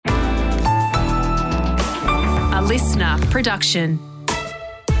a listener production.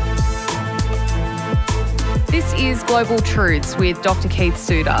 This is Global Truths with Dr. Keith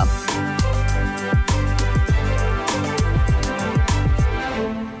Suter.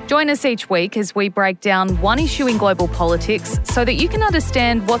 Join us each week as we break down one issue in global politics so that you can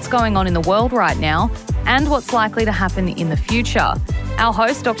understand what's going on in the world right now and what's likely to happen in the future. Our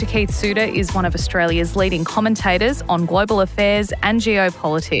host, Dr. Keith Suter, is one of Australia's leading commentators on global affairs and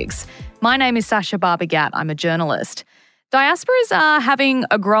geopolitics. My name is Sasha Barbagat. I'm a journalist. Diasporas are having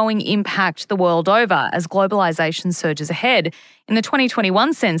a growing impact the world over as globalisation surges ahead. In the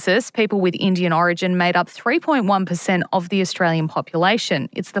 2021 census, people with Indian origin made up 3.1% of the Australian population.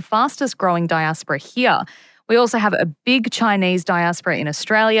 It's the fastest growing diaspora here. We also have a big Chinese diaspora in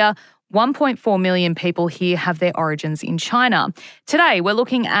Australia. 1.4 million people here have their origins in China. Today, we're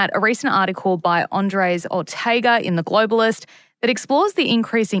looking at a recent article by Andres Ortega in The Globalist that explores the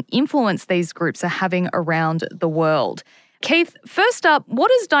increasing influence these groups are having around the world. Keith, first up,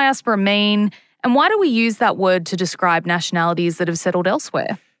 what does diaspora mean and why do we use that word to describe nationalities that have settled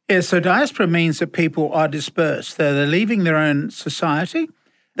elsewhere? Yeah, so diaspora means that people are dispersed. They're leaving their own society.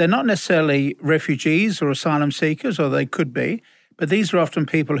 They're not necessarily refugees or asylum seekers, or they could be, but these are often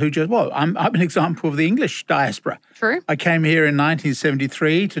people who I'm an example of the English diaspora. True. I came here in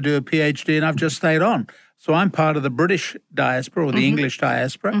 1973 to do a PhD and I've just stayed on. So I'm part of the British diaspora or the English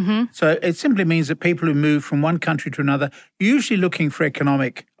diaspora. So it simply means that people who move from one country to another, usually looking for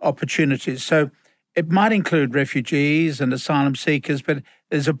economic opportunities. So it might include refugees and asylum seekers, but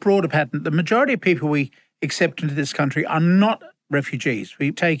there's a broader pattern. The majority of people we accept into this country are not refugees.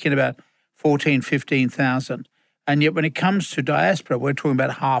 We take in about 14,000, 15,000. And yet when it comes to diaspora, we're talking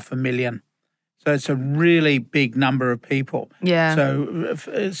about 500,000. So it's a really big number of people. Yeah. So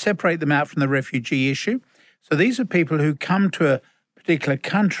separate them out from the refugee issue. So these are people who come to a particular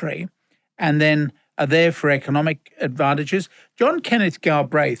country and then are there for economic advantages. John Kenneth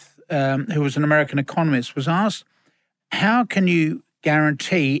Galbraith, who was an American economist, was asked, how can you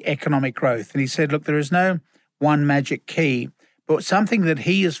guarantee economic growth? And he said, look, there is no one magic key, but something that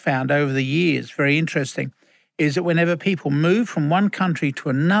he has found over the years, very interesting, is that whenever people move from one country to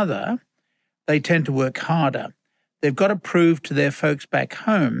another, they tend to work harder. They've got to prove to their folks back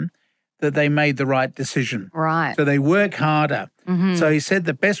home that they made the right decision. Right. So they work harder. So he said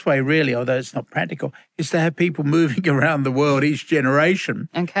the best way really, although it's not practical, is to have people moving around the world each generation.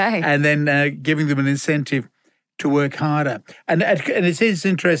 Okay. And then giving them an incentive to work harder. And it is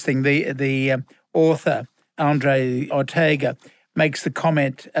interesting, the author, Andre Ortega, makes the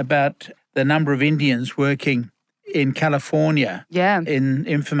comment about the number of Indians working in California in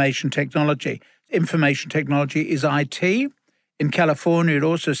information technology. Information technology is IT. In California, it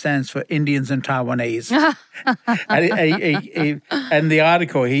also stands for Indians and Taiwanese. And the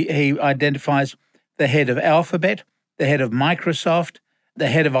article, he identifies the head of Alphabet, the head of Microsoft, the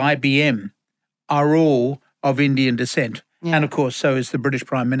head of IBM are all of Indian descent. Yeah. And, of course, so is the British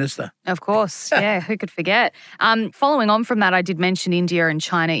Prime Minister. Of course. Yeah, who could forget? Following on from that, I did mention India and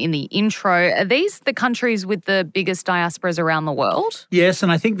China in the intro. Are these the countries with the biggest diasporas around the world? Yes,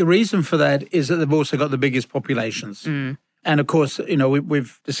 and I think the reason for that is that they've also got the biggest populations. And, of course, you know,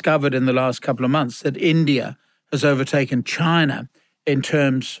 we've discovered in the last couple of months that India has overtaken China in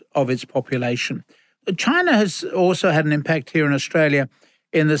terms of its population. China has also had an impact here in Australia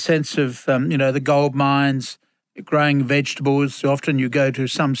in the sense of, the gold mines, growing vegetables. Often you go to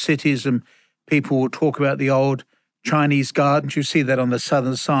some cities and people will talk about the old Chinese gardens. You see that on the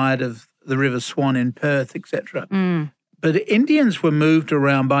southern side of the River Swan in Perth, etc. But the Indians were moved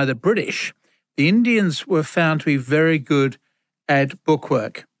around by the British. The Indians were found to be very good at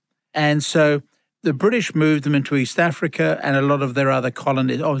bookwork. And so the British moved them into East Africa and a lot of their other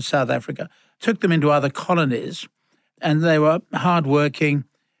colonies, South Africa, took them into other colonies, and they were hardworking.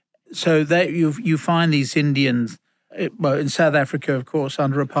 So you find these Indians, in South Africa, of course,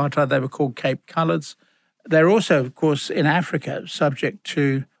 under apartheid, they were called Cape Coloureds. They're also, of course, in Africa, subject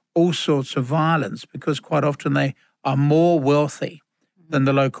to all sorts of violence because quite often they are more wealthy than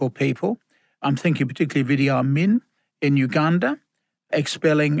the local people. I'm thinking particularly of Idi Amin in Uganda,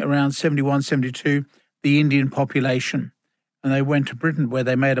 expelling around 71, 72, the Indian population. And they went to Britain where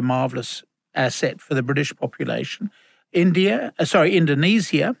they made a marvellous asset for the British population.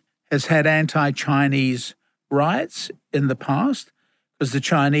 Indonesia has had anti-Chinese riots in the past because the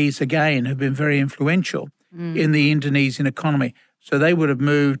Chinese, again, have been very influential in the Indonesian economy. So they would have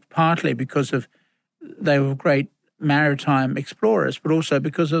moved partly because of they were great maritime explorers, but also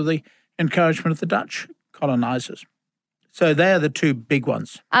because of the encouragement of the Dutch colonizers. So they are the two big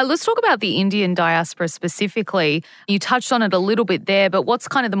ones. Let's talk about the Indian diaspora specifically. You touched on it a little bit there, but what's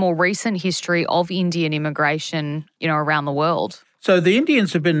kind of the more recent history of Indian immigration, around the world? So the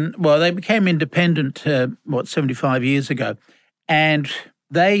Indians have been, they became independent, 75 years ago. And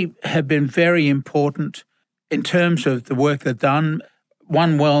they have been very important in terms of the work they've done.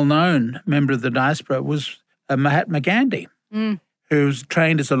 One well-known member of the diaspora was Mahatma Gandhi, who was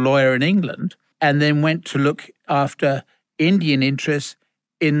trained as a lawyer in England and then went to look after Indian interests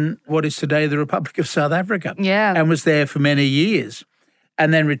in what is today the Republic of South Africa. Yeah. And was there for many years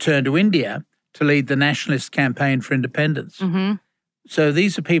and then returned to India to lead the nationalist campaign for independence. Mm-hmm. So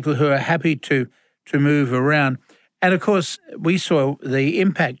these are people who are happy to move around. And, of course, we saw the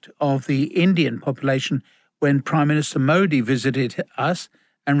impact of the Indian population when Prime Minister Modi visited us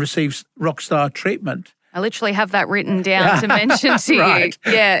and received rock star treatment. I literally have that written down to mention to Right.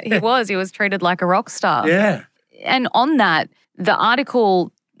 you. Yeah, he was treated like a rock star. Yeah. And on that, the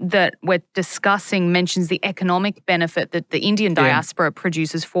article that we're discussing mentions the economic benefit that the Indian diaspora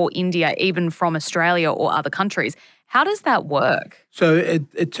produces for India, even from Australia or other countries. How does that work? So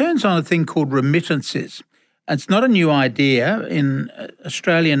it turns on a thing called remittances. It's not a new idea. In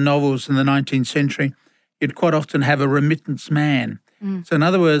Australian novels in the 19th century, you'd quite often have a remittance man. So in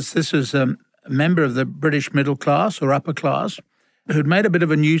other words, this was a member of the British middle class or upper class who'd made a bit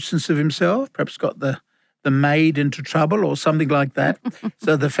of a nuisance of himself, perhaps got the maid into trouble or something like that.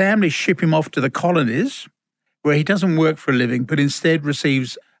 So the family ship him off to the colonies where he doesn't work for a living, but instead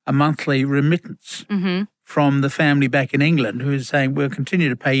receives a monthly remittance from the family back in England, who is saying, we'll continue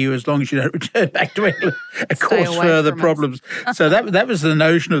to pay you as long as you don't return back to England and cause further problems. So that was the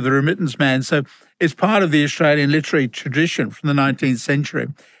notion of the remittance man. So it's part of the Australian literary tradition from the 19th century.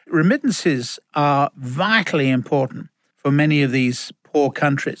 Remittances are vitally important for many of these poor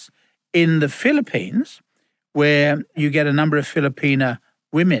countries. In the Philippines, where you get a number of Filipina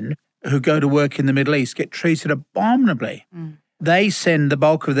women who go to work in the Middle East, get treated abominably. They send the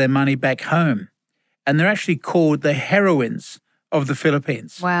bulk of their money back home. And they're actually called the heroines of the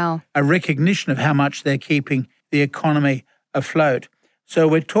Philippines. Wow. A recognition of how much they're keeping the economy afloat. So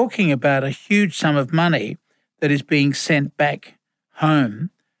we're talking about a huge sum of money that is being sent back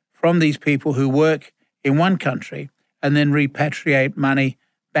home from these people who work in one country and then repatriate money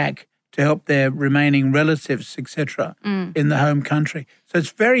back to help their remaining relatives, etc., in the home country. So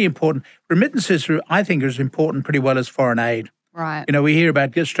it's very important. Remittances, I think, are as important pretty well as foreign aid. Right. We hear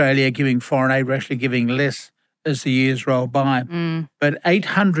about Australia giving foreign aid. We're actually giving less as the years roll by. But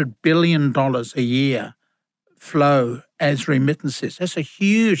 $800 billion a year flow as remittances. That's a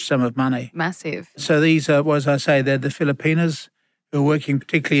huge sum of money. Massive. So these are, as I say, they're the Filipinas who are working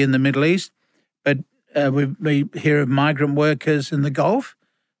particularly in the Middle East. But we hear of migrant workers in the Gulf,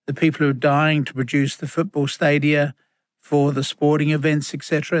 the people who are dying to produce the football stadia for the sporting events,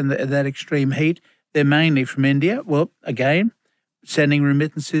 etc., in that extreme heat. They're mainly from India. Well, again, sending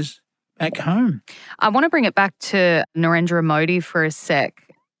remittances back home. I want to bring it back to Narendra Modi for a sec.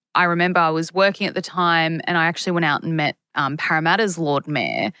 I remember I was working at the time and I actually went out and met Parramatta's Lord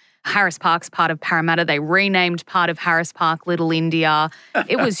Mayor. Harris Park's part of Parramatta. They renamed part of Harris Park Little India.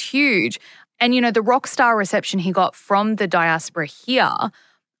 It was huge. And, the rock star reception he got from the diaspora here,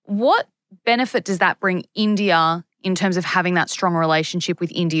 what benefit does that bring India in terms of having that strong relationship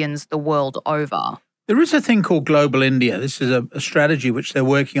with Indians the world over? There is a thing called Global India. This is a strategy which they're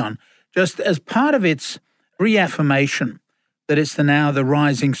working on, just as part of its reaffirmation that it's now the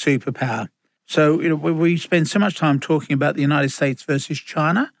rising superpower. So we spend so much time talking about the United States versus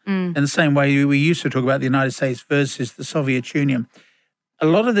China, in the same way we used to talk about the United States versus the Soviet Union. A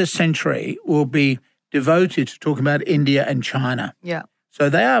lot of this century will be devoted to talking about India and China. Yeah. So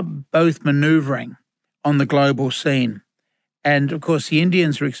they are both manoeuvring on the global scene. And, of course, the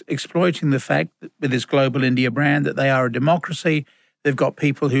Indians are exploiting the fact that with this Global India brand that they are a democracy. They've got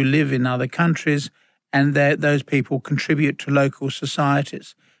people who live in other countries, and those people contribute to local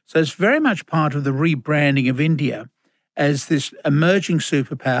societies. So it's very much part of the rebranding of India as this emerging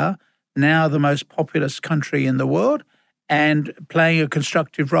superpower, now the most populous country in the world, and playing a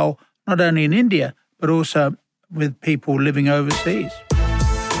constructive role not only in India, but also with people living overseas.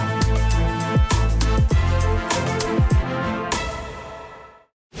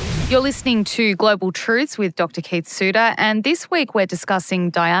 You're listening to Global Truths with Dr. Keith Suter, and this week we're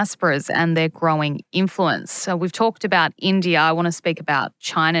discussing diasporas and their growing influence. So we've talked about India. I want to speak about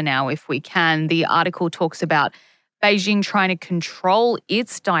China now, if we can. The article talks about Beijing trying to control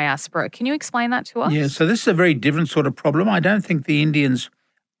its diaspora. Can you explain that to us? Yeah, so this is a very different sort of problem. I don't think the Indians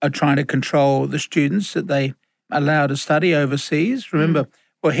are trying to control the students that they allow to study overseas. Remember,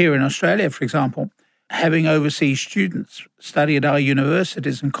 well, here in Australia, for example, having overseas students study at our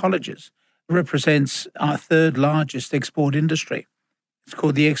universities and colleges represents our third largest export industry. It's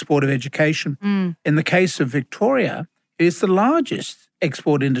called the export of education. In the case of Victoria, it is the largest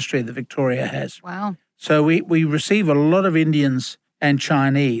export industry that Victoria has. Wow. So we receive a lot of Indians and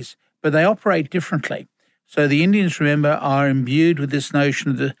Chinese, but they operate differently. So the Indians, remember, are imbued with this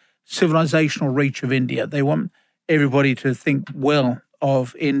notion of the civilizational reach of India. They want everybody to think well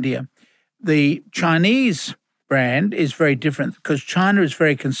of India. The Chinese brand is very different because China is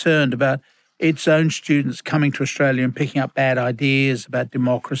very concerned about its own students coming to Australia and picking up bad ideas about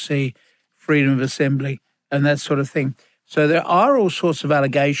democracy, freedom of assembly, and that sort of thing. So there are all sorts of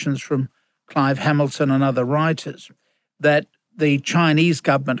allegations from Clive Hamilton and other writers that the Chinese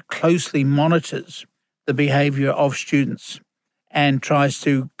government closely monitors the behaviour of students and tries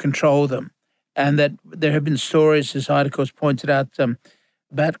to control them. And that there have been stories, as articles pointed out,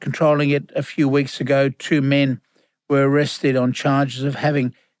 about controlling it a few weeks ago. 2 men were arrested on charges of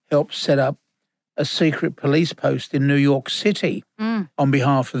having helped set up a secret police post in New York City on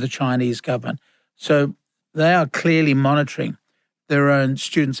behalf of the Chinese government. So they are clearly monitoring their own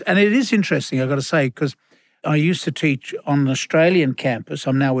students. And it is interesting, I've got to say, because I used to teach on an Australian campus.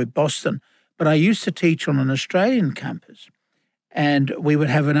 I'm now with Boston, but I used to teach on an Australian campus. And we would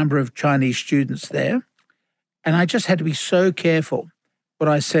have a number of Chinese students there. And I just had to be so careful what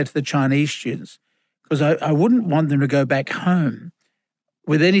I said to the Chinese students, because I wouldn't want them to go back home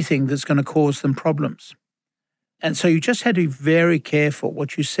with anything that's going to cause them problems. And so you just had to be very careful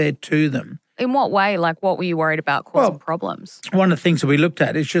what you said to them. In what way? Like, what were you worried about causing problems? One of the things that we looked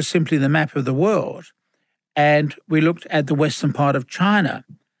at is just simply the map of the world. And we looked at the western part of China,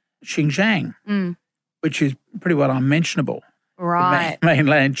 Xinjiang, which is pretty well unmentionable. Right.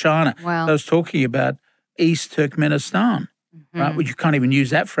 Mainland China. Wow. I was talking about East Turkmenistan, right? Which you can't even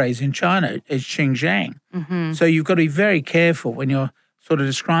use that phrase in China. It's Xinjiang. So you've got to be very careful when you're sort of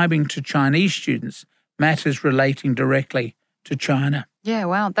describing to Chinese students matters relating directly to China. Yeah,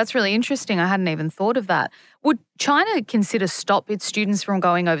 wow. That's really interesting. I hadn't even thought of that. Would China consider stop its students from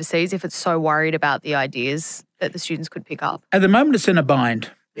going overseas if it's so worried about the ideas that the students could pick up? At the moment, it's in a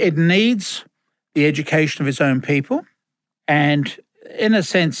bind. It needs the education of its own people. And in a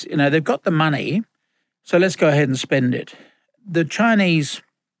sense, they've got the money, so let's go ahead and spend it. The Chinese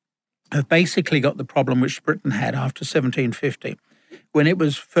have basically got the problem which Britain had after 1750, when it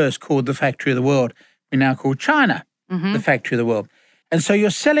was first called the factory of the world. We now call China the factory of the world. And so you're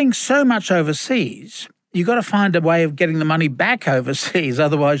selling so much overseas, you've got to find a way of getting the money back overseas.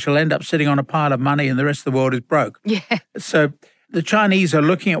 Otherwise, you'll end up sitting on a pile of money and the rest of the world is broke. Yeah. So the Chinese are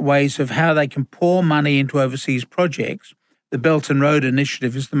looking at ways of how they can pour money into overseas projects. The Belt and Road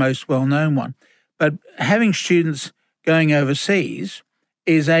Initiative is the most well-known one. But having students going overseas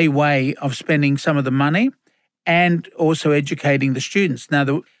is a way of spending some of the money and also educating the students. Now,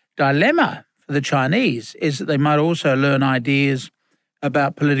 the dilemma for the Chinese is that they might also learn ideas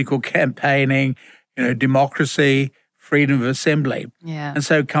about political campaigning, democracy, freedom of assembly. Yeah. And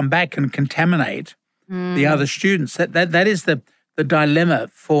so come back and contaminate the other students. That is the dilemma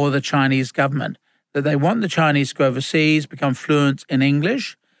for the Chinese government, that they want the Chinese to go overseas, become fluent in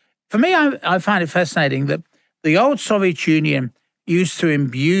English. For me, I find it fascinating that the old Soviet Union used to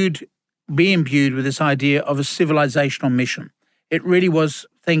be imbued with this idea of a civilizational mission. It really was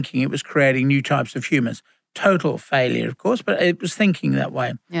thinking it was creating new types of humans. Total failure, of course, but it was thinking that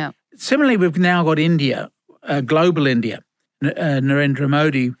way. Yeah. Similarly, we've now got India, global India, Narendra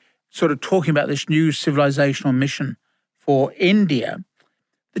Modi sort of talking about this new civilizational mission for India.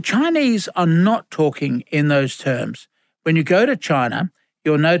 The Chinese are not talking in those terms. When you go to China,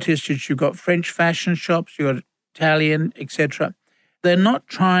 you'll notice that you've got French fashion shops, you've got Italian, etc. They're not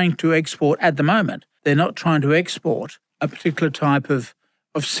trying to export, at the moment, they're not trying to export a particular type of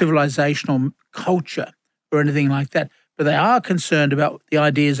civilizational culture or anything like that. But they are concerned about the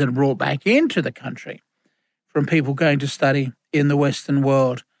ideas that are brought back into the country from people going to study in the Western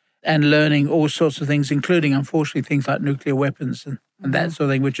world and learning all sorts of things, including, unfortunately, things like nuclear weapons and that sort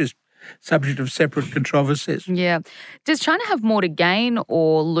of thing, which is subject of separate controversies. Yeah. Does China have more to gain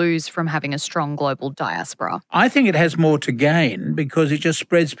or lose from having a strong global diaspora? I think it has more to gain because it just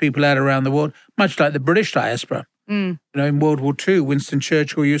spreads people out around the world, much like the British diaspora. In World War II, Winston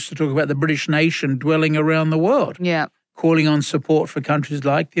Churchill used to talk about the British nation dwelling around the world, calling on support for countries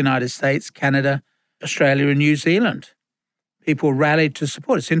like the United States, Canada, Australia and New Zealand. People rallied to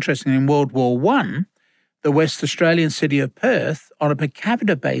support. It's interesting, in World War I, the West Australian city of Perth, on a per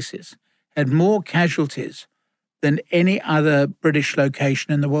capita basis, had more casualties than any other British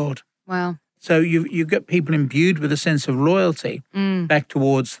location in the world. Wow. So you've got people imbued with a sense of loyalty back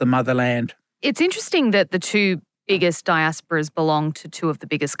towards the motherland. It's interesting that the two biggest diasporas belong to two of the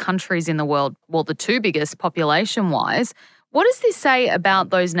biggest countries in the world, well, the two biggest population-wise. What does this say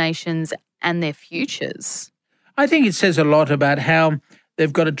about those nations and their futures? I think it says a lot about how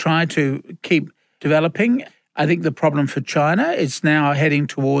they've got to try to keep developing. I think the problem for China is now heading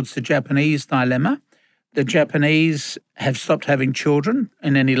towards the Japanese dilemma. The Japanese have stopped having children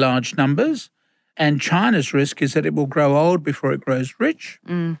in any large numbers, and China's risk is that it will grow old before it grows rich.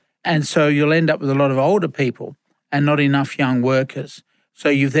 And so you'll end up with a lot of older people and not enough young workers. So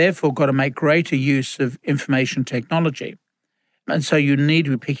you've therefore got to make greater use of information technology. And so you need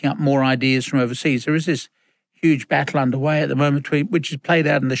to be picking up more ideas from overseas. There is this huge battle underway at the moment, which is played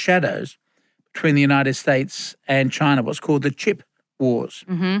out in the shadows, between the United States and China, what's called the chip wars.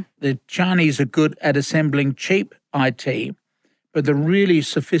 The Chinese are good at assembling cheap IT, but the really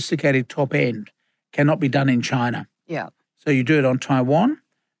sophisticated top end cannot be done in China. Yeah. So you do it on Taiwan,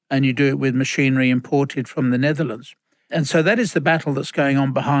 and you do it with machinery imported from the Netherlands. And so that is the battle that's going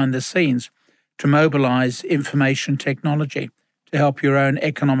on behind the scenes to mobilize information technology to help your own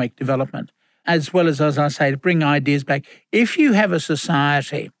economic development, as well as I say, to bring ideas back. If you have a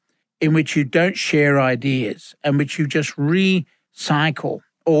society in which you don't share ideas and which you just recycle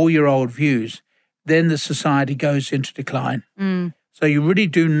all your old views, then the society goes into decline. So you really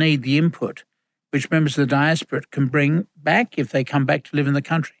do need the input which members of the diaspora can bring back if they come back to live in the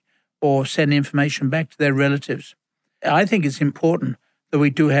country or send information back to their relatives. I think it's important that we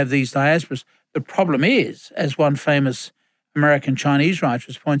do have these diasporas. The problem is, as one famous American Chinese writer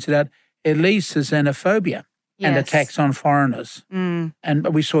has pointed out, it leads to xenophobia and attacks on foreigners.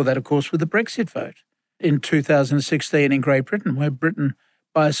 And we saw that, of course, with the Brexit vote in 2016 in Great Britain, where Britain,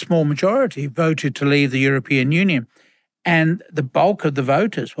 by a small majority, voted to leave the European Union. And the bulk of the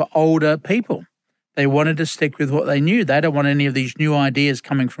voters were older people. They wanted to stick with what they knew. They don't want any of these new ideas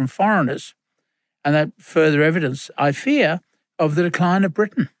coming from foreigners. And that further evidence, I fear, of the decline of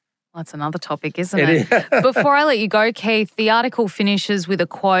Britain. That's another topic, isn't it? Before I let you go, Keith, the article finishes with a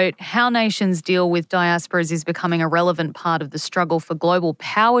quote, "How nations deal with diasporas is becoming a relevant part of the struggle for global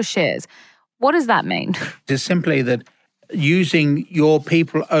power shares." What does that mean? It's simply that using your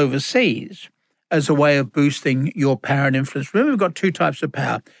people overseas as a way of boosting your power and influence. Remember, we've got two types of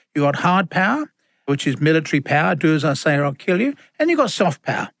power. You've got hard power, which is military power, do as I say or I'll kill you. And you've got soft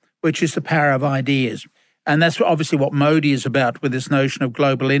power, which is the power of ideas. And that's obviously what Modi is about with this notion of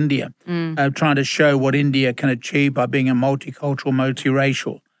global India, trying to show what India can achieve by being a multicultural,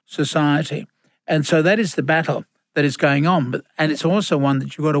 multiracial society. And so that is the battle that is going on. And it's also one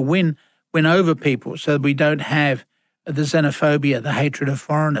that you've got to win over people so that we don't have the xenophobia, the hatred of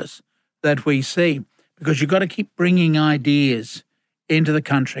foreigners that we see, because you've got to keep bringing ideas into the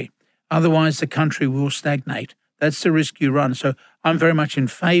country. Otherwise, the country will stagnate. That's the risk you run. So I'm very much in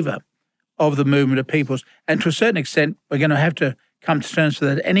favour of the movement of peoples. And to a certain extent, we're going to have to come to terms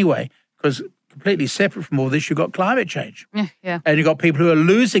with that anyway, because completely separate from all this, you've got climate change. Yeah. And you've got people who are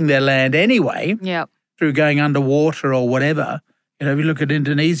losing their land anyway through going underwater or whatever. You know, if you look at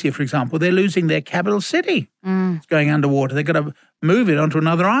Indonesia, for example, they're losing their capital city. It's going underwater. They've got to move it onto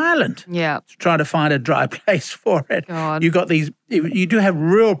another island to try to find a dry place for it. God. You've got these, you do have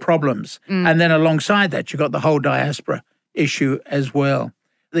real problems. And then alongside that, you've got the whole diaspora issue as well.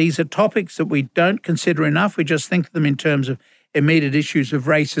 These are topics that we don't consider enough. We just think of them in terms of immediate issues of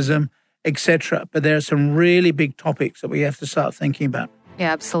racism, etc. But there are some really big topics that we have to start thinking about.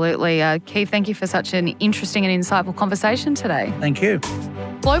 Yeah, absolutely. Keith, thank you for such an interesting and insightful conversation today. Thank you.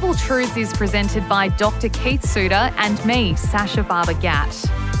 Global Truths is presented by Dr. Keith Suter and me, Sasha Barber-Gatt.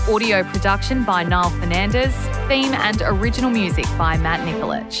 Audio production by Niall Fernandez. Theme and original music by Matt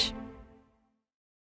Nikolic.